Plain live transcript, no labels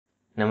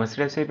Namaste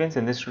Dev Sapiens.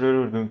 In this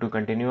tutorial, we're going to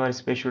continue our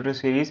space shooter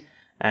series,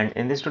 and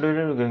in this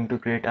tutorial, we're going to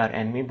create our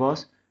enemy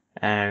boss,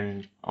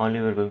 and only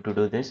we're going to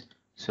do this.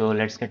 So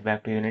let's get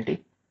back to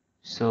Unity.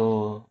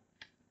 So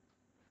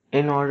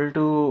in order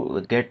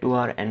to get to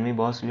our enemy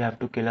boss, we have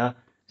to kill a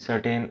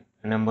certain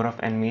number of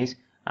enemies.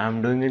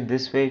 I'm doing it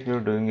this way. If you're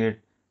doing it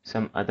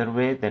some other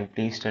way, then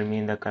please tell me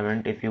in the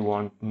comment if you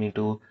want me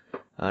to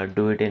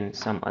do it in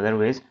some other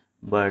ways.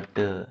 But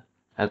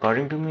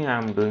according to me,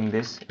 I'm doing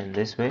this in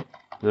this way.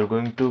 We're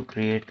going to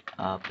create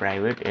a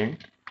private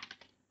int,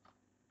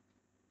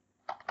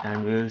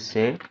 and we will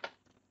say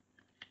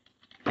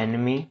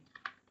enemy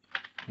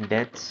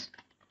deaths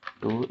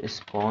to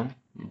spawn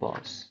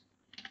boss,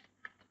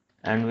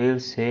 and we will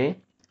say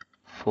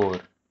 4.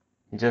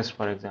 Just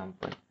for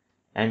example,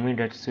 enemy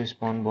deaths to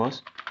spawn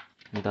boss,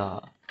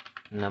 the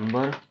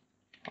number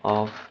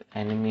of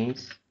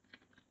enemies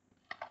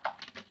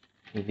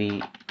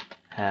we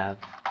have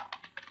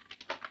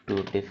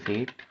to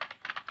defeat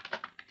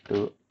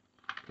to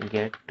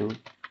get to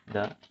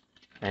the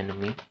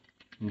enemy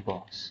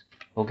boss.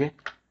 Okay,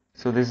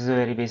 so this is a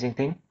very basic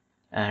thing.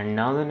 And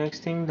now the next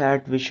thing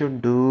that we should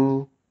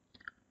do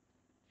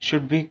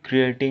should be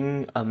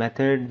creating a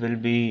method will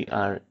be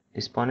our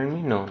spawn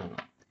enemy. No,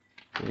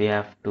 we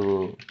have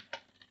to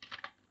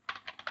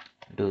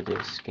do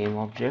this game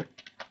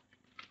object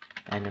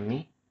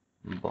enemy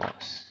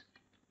boss.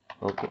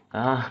 Okay,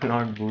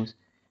 not boost,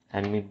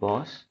 enemy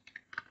boss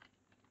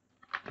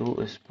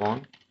to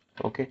spawn.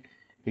 Okay,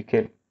 we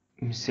can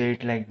say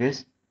it like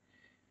this.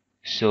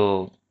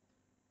 So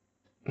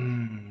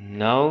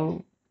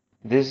now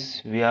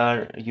this we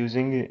are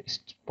using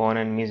spawn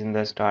enemies in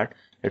the start,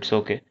 it's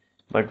okay,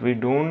 but we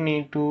don't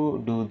need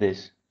to do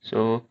this.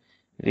 So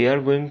we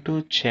are going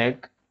to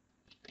check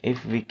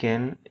if we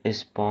can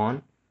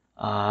spawn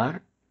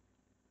our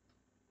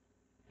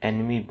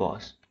enemy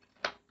boss.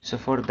 So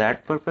for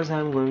that purpose, I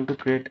am going to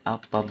create a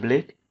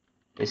public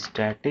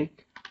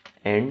static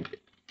int,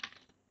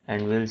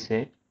 and we'll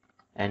say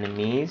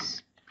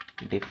enemies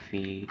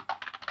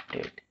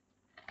defeated,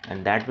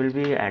 and that will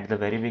be at the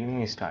very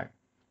beginning start.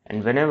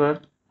 And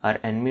whenever our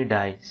enemy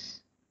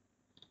dies,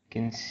 you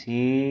can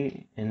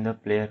see in the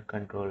player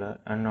controller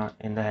and not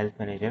in the health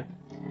manager,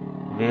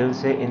 we'll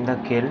say in the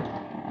kill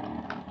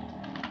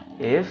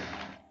if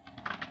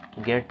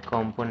get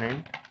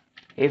component,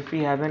 if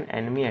we have an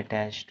enemy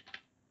attached,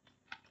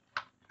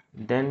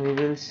 then we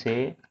will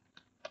say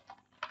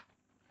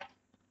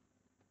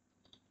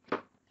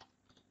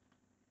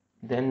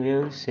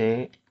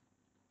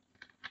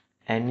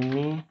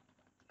enemy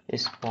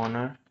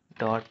spawner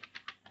dot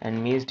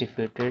enemy is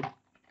defeated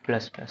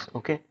plus plus.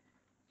 Okay,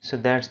 so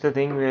that's the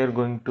thing. We are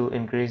going to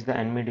increase the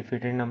enemy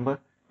defeated number,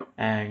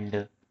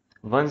 and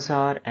once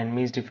our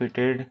enemies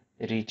defeated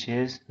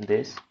reaches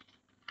this,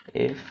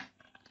 if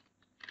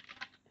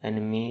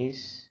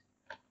enemies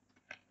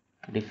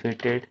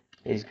defeated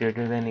is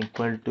greater than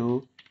equal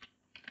to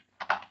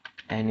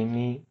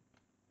enemy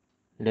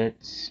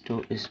deaths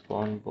to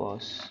spawn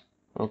boss.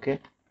 Okay,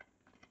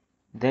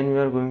 then we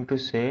are going to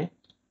say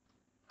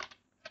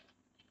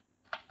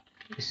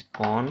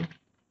spawn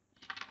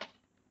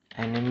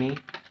enemy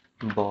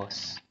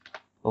boss.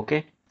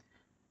 Okay,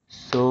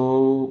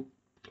 so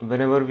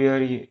whenever we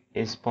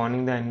are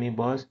spawning the enemy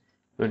boss,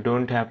 we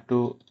don't have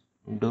to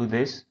do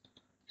this,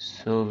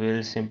 so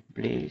we'll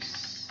simply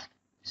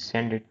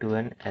send it to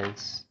an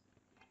else,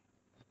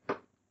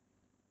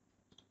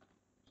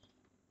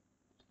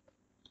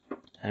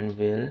 and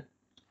we'll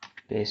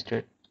paste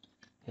it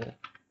here.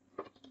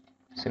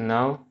 So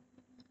now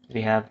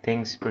we have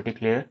things pretty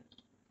clear.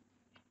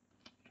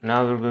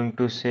 Now we're going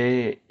to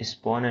say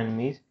spawn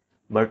enemies,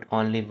 but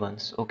only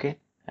once. Okay,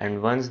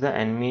 and once the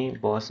enemy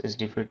boss is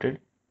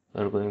defeated,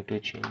 we're going to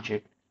change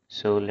it.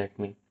 So let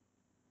me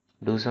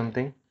do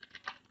something.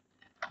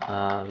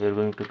 We're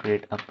going to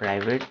create a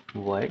private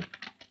void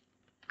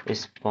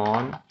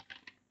spawn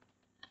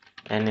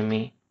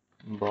enemy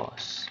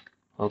boss.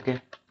 Okay,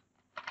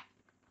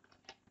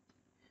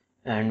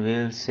 and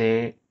we'll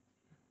say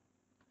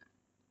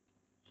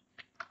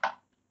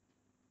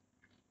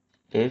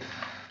if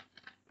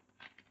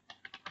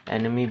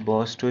enemy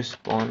boss to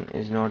spawn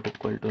is not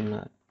equal to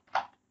null,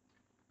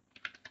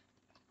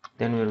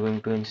 then we're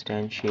going to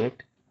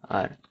instantiate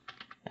our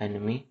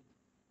enemy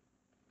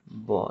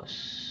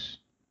boss.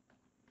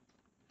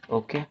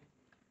 Okay,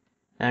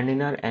 and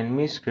in our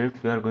enemy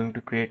script, we are going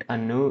to create a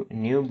new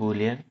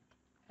boolean,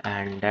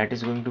 and that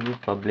is going to be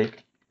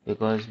public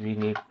because we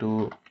need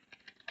to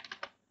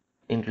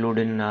include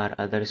in our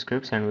other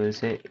scripts, and we'll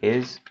say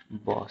is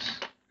boss,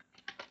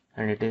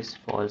 and it is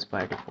false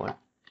by default.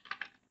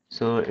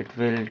 So it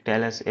will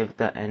tell us if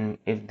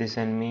this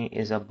enemy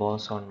is a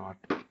boss or not.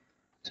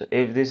 So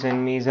if this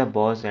enemy is a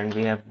boss and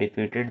we have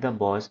defeated the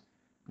boss,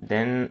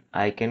 then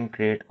I can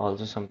create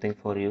also something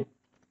for you,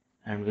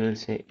 and we will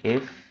say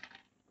if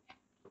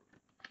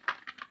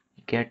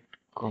get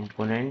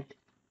component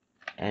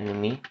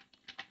enemy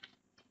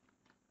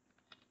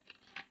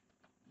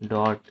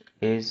dot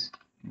is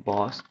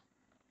boss,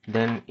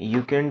 then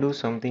you can do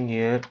something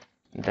here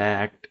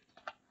that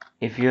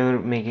if you're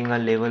making a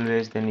label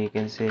based, then you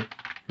can say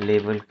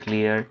label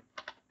cleared,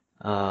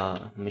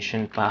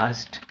 mission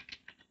passed,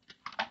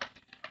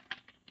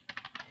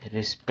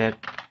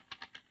 respect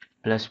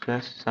plus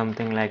plus,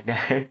 something like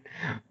that.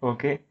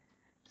 Okay,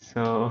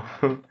 so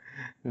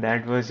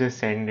that was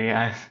just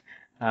Andrea's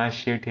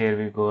shit. Here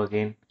we go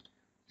again.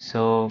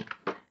 So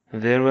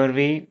where were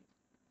we?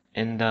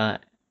 In the,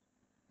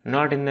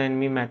 not in the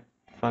enemy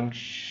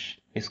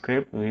function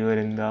script, we were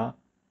in the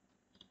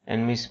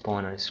enemy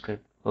spawner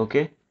script.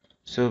 Okay,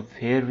 so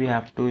here we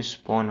have to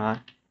spawn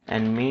our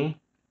enemy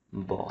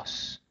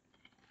boss,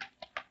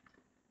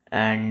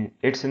 and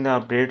it's in the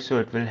update, so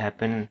it will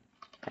happen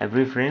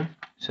every frame.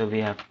 So we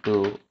have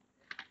to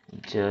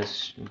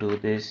just do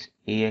this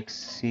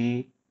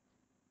exe,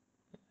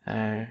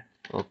 and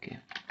okay,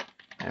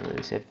 I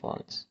will say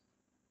false.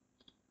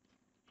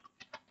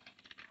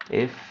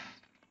 If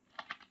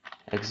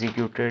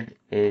executed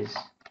is,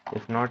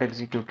 if not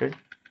executed,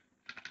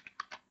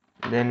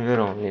 then we're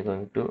only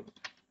going to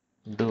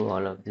do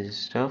all of this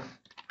stuff,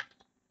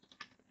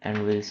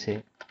 and we'll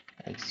say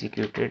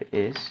executed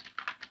is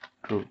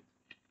true.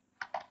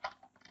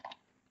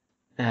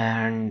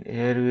 And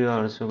here we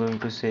are also going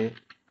to say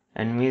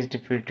enemy is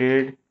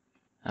defeated.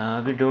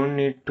 We don't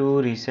need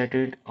to reset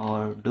it,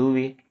 or do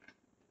we?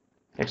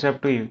 It's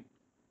up to you.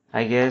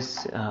 I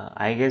guess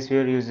we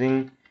are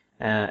using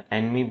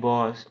enemy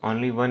boss,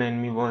 only one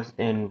enemy boss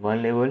in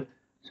one level,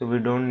 so we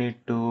don't need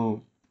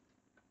to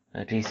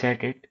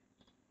reset it.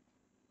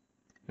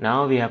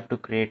 Now we have to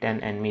create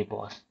an enemy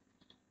boss.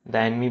 The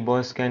enemy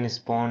boss can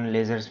spawn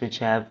lasers which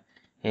have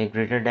a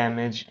greater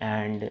damage,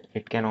 and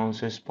it can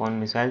also spawn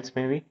missiles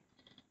maybe.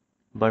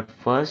 But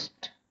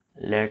first,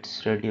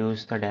 let's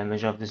reduce the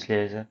damage of this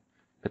laser,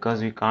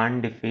 because we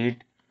can't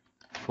defeat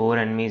 4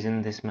 enemies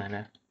in this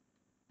manner.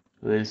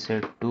 We'll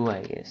say 2,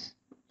 I guess.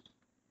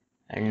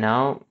 And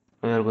now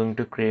we are going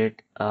to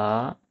create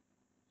a,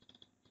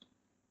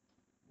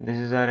 this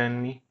is our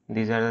enemy,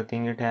 these are the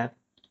things it have.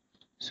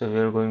 So we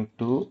are going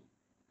to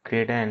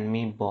create an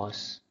enemy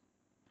boss.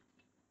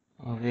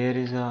 Where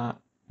is a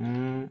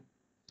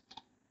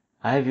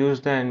I've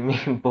used the enemy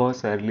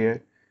boss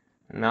earlier.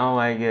 Now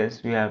I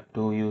guess we have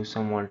to use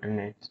some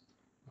alternates,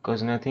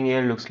 because nothing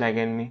here looks like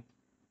enemy.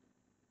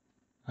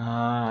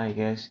 I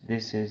guess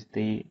this is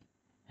the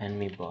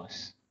enemy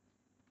boss.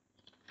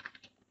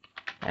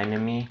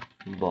 Enemy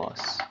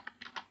boss.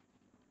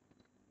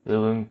 We're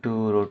going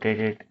to rotate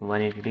it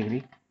 180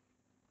 degree.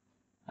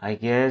 I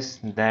guess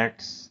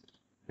that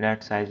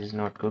size is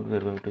not good.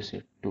 We're going to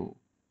say 2.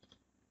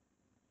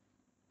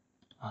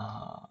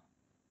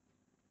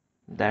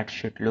 That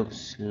shit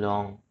looks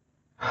long.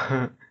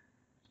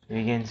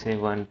 We can say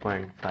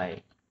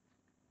 1.5.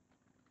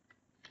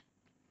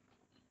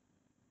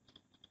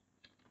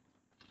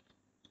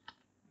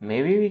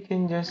 Maybe we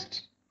can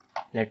just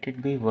let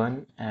it be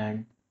 1,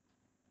 and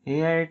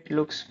yeah, it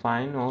looks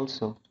fine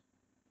also.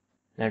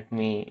 Let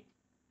me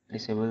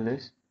disable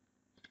this.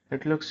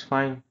 It looks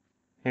fine.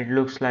 It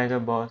looks like a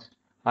boss.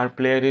 Our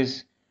player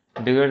is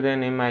bigger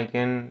than him. I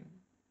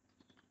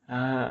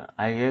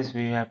guess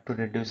we have to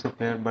reduce the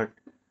player, but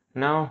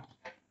now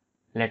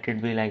let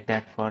it be like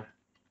that for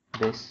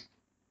this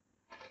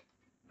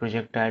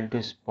projectile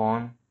to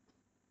spawn.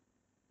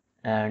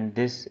 And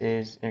this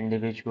is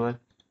individual,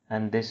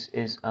 and this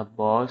is a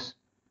boss.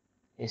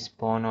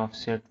 Spawn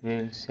offset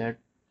will set,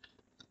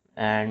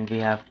 and we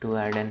have to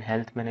add an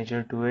health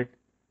manager to it.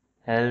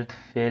 Health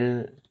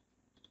fill.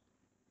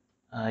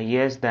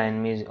 Yes, the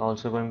enemy is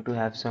also going to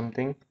have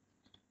something,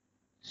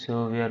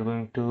 so we are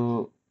going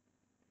to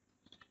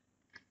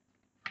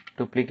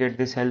duplicate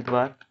this health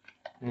bar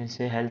and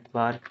say health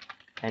bar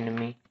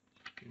enemy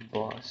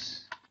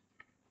boss.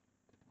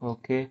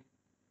 Okay,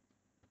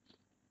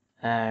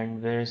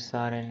 and where's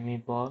our enemy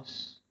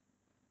boss?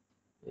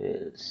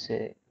 We'll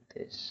say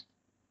this,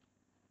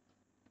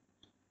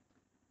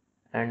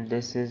 and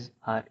this is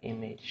our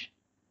image.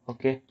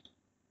 Okay,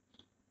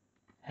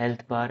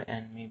 health bar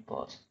enemy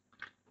boss.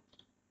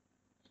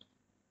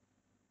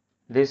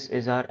 This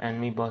is our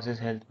enemy boss's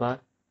health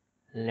bar.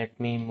 Let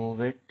me move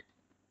it.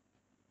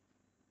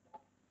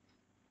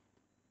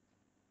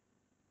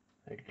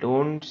 I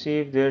don't see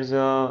if there's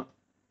a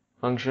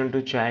function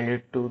to child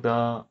it to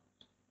the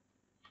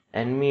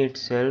enemy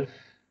itself.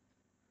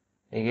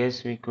 I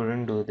guess we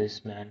couldn't do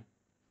this, man,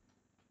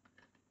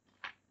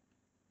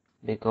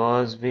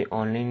 because we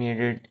only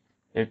needed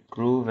it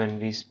true when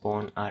we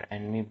spawn our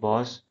enemy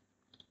boss.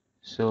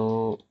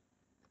 So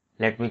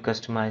let me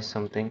customize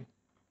something.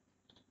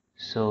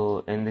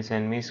 So in this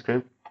enemy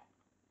script,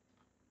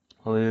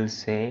 we will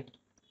say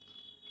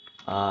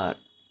our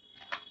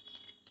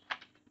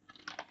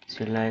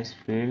serialized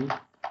field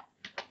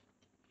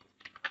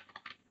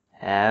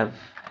have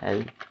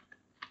health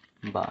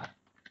bar,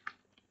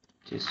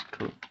 which is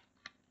true.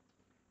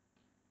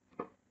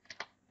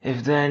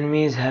 If the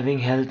enemy is having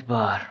health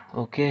bar,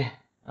 okay,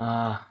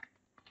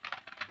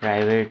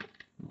 private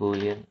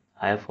boolean,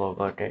 I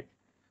forgot it.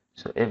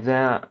 So if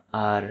the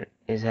R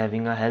is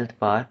having a health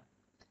bar,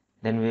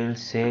 then we will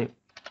say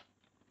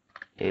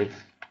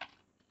if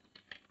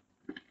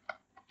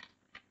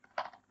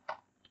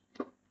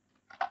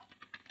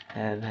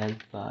have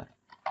health bar.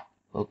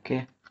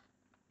 Okay,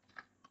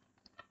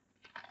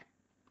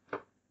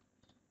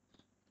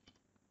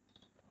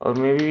 or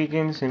maybe we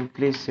can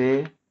simply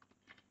say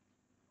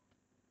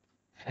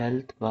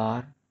health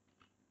bar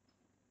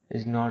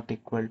is not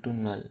equal to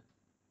null.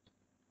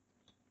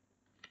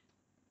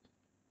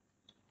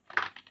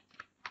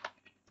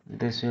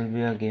 This will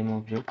be a game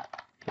object.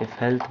 If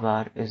health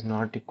bar is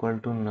not equal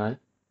to null,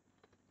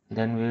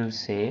 then we will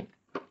say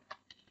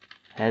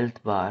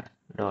health bar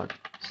dot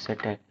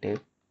set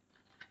active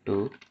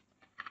to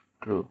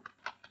true.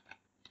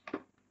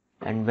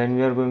 And when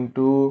we are going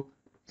to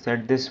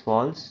set this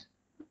false,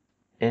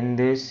 in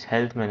this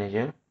health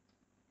manager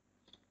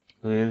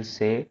we will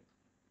say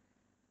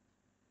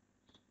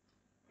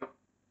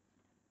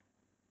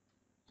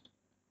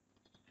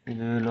we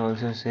will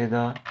also say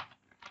the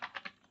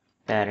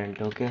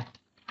parent. Okay,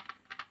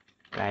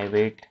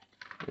 private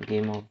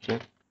game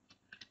object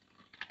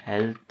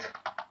health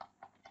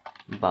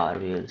bar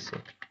we will say,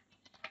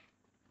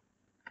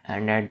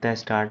 and at the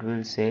start we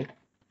will say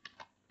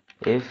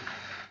if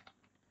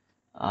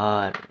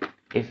our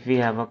if we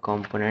have a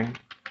component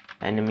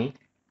enemy,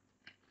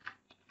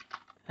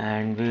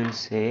 and we will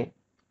say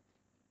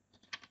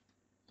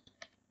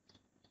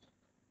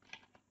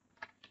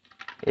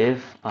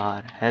if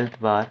our health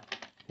bar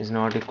is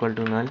not equal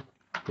to null,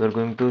 we are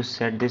going to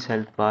set this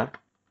health bar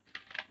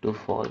to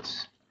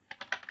false,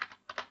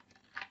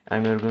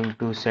 and we are going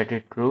to set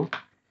it true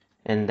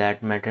in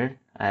that method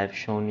I have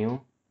shown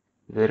you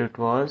where it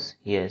was.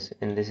 Yes,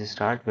 in this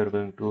start we are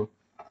going to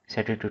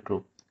set it to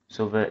true,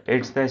 so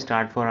it's the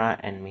start for our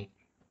enemy.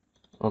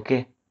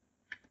 Okay,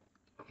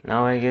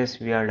 now I guess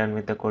we are done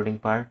with the coding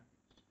part.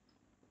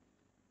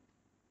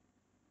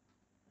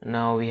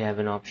 Now we have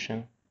an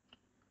option,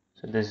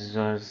 so this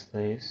was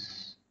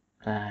this,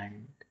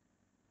 and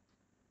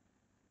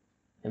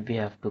we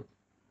have to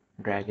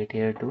drag it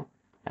here too,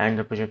 and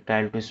the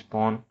projectile to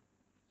spawn,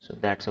 so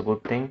that's a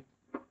good thing.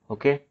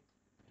 Okay,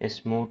 a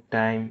smooth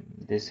time,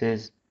 this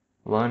is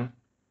 1.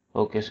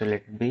 Okay, so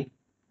let it be.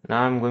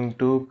 Now I'm going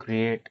to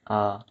create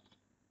a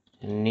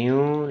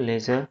new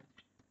laser,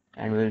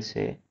 and we'll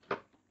say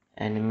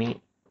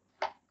enemy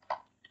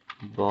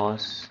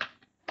boss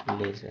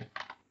laser,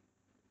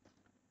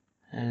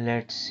 and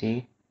let's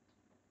see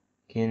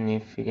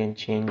if we can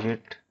change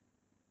it.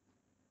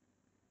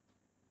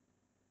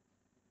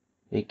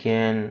 We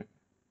can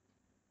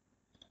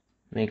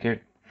make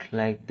it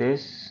like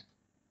this,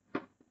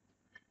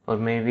 or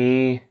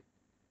maybe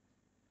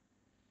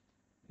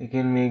we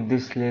can make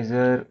this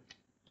laser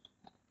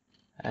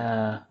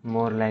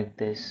more like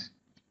this.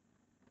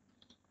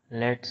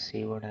 Let's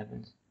see what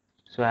happens.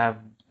 So I have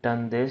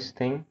done this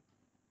thing,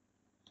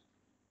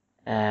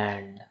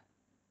 and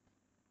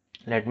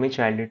let me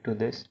child it to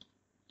this.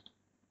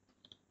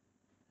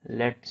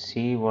 Let's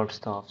see what's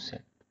the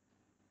offset.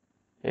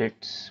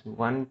 It's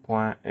 1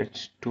 point,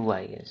 it's 2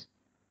 I guess.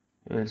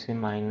 We'll say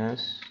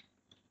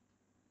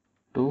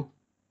 -2,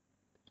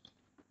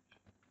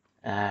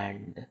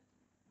 and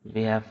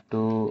we have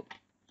to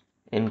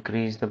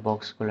increase the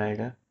box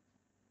collider.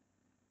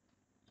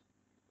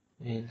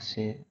 We'll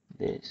say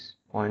this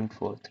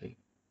 0.43.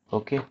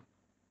 Okay,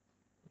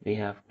 we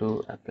have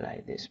to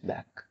apply this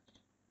back.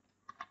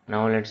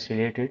 Now let's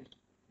delete it.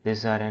 This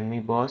is our enemy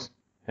boss.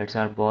 That's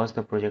our boss.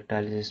 The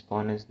projectile is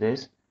spawn is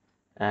this,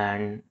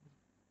 and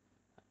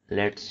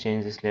let's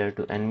change this layer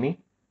to enemy,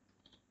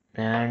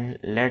 and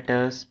let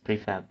us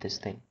prefab this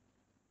thing.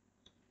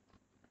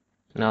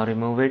 Now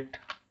remove it,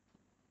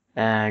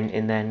 and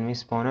in the enemy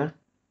spawner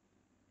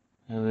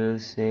we will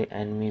say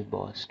enemy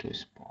boss to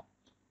spawn.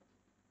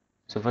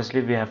 So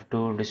firstly we have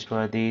to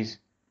destroy these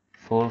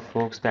 4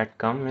 folks that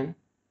come in,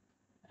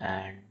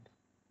 and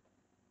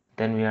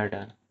then we are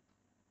done.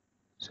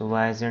 So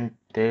why isn't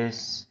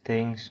this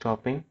thing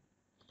stopping?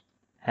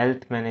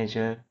 Health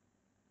manager.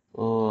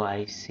 Oh,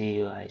 I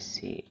see. I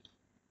see.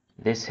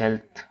 This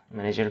health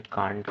manager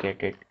can't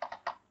get it.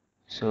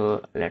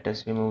 So let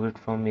us remove it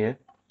from here.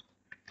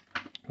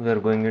 We are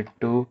going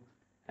to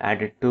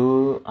add it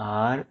to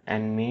our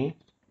enemy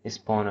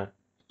spawner,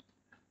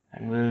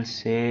 and we'll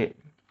say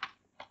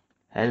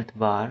health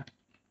bar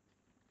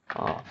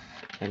of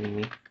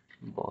enemy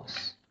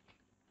boss,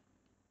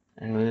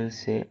 and we'll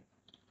say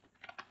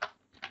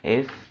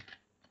if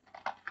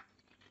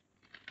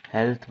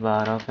health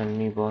bar of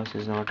enemy boss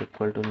is not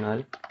equal to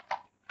null,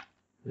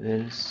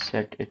 we'll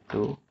set it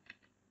to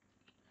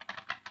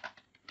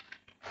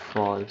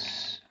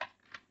false.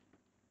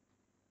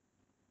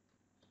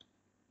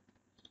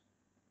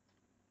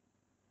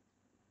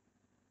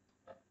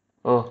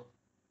 Oh,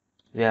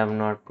 we have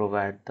not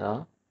provided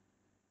the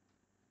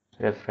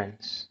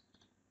reference.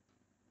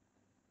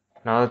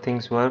 Now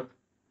things work.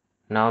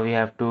 Now we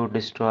have to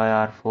destroy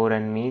our 4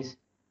 enemies.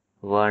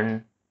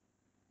 1,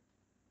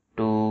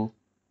 2,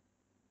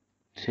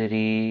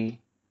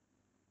 3,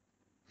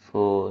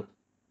 4.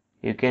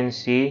 You can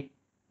see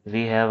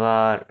we have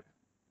our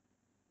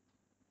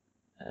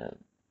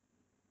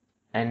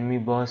enemy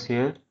boss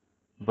here,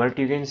 but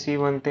you can see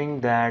one thing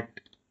that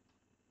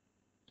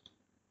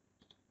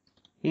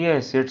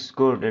yes, it's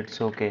good, it's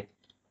okay,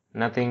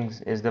 nothing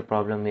is the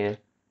problem here.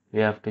 We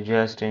have to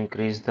just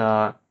increase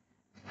the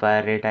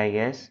fire rate, I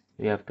guess.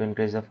 We have to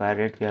increase the fire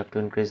rate. We have to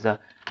increase the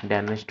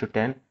damage to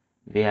 10.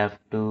 We have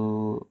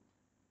to...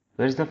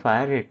 Where's the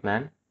fire rate,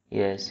 man?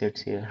 Yes,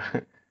 it's here.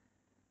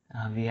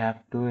 We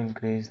have to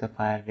increase the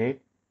fire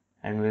rate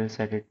and we'll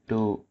set it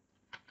to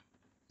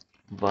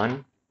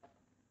 1.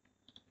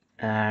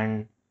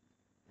 And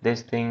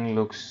this thing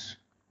looks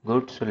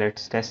good, so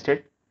let's test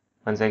it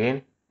once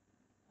again.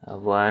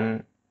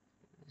 1,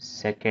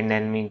 second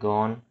enemy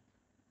gone,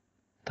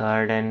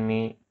 third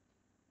enemy,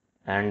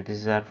 and this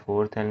is our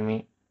fourth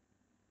enemy.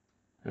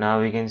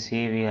 Now we can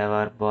see we have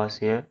our boss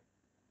here.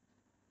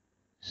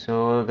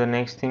 So the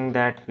next thing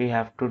that we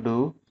have to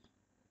do,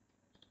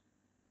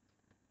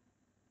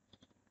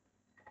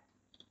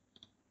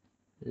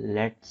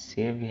 let's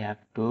say we have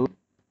to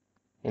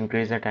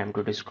increase the time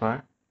to destroy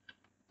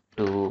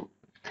to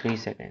 3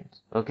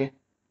 seconds. Okay,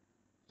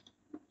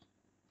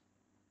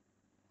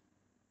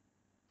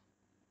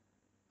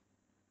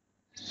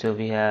 so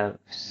we have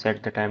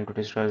set the time to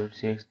destroy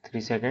to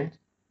 3 seconds.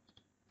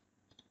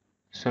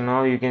 So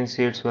now you can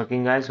see it's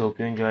working, guys. Hope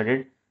you enjoyed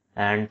it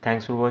and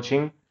thanks for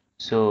watching.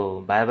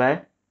 So bye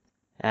bye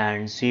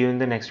and see you in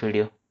the next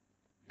video.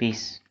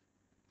 Peace.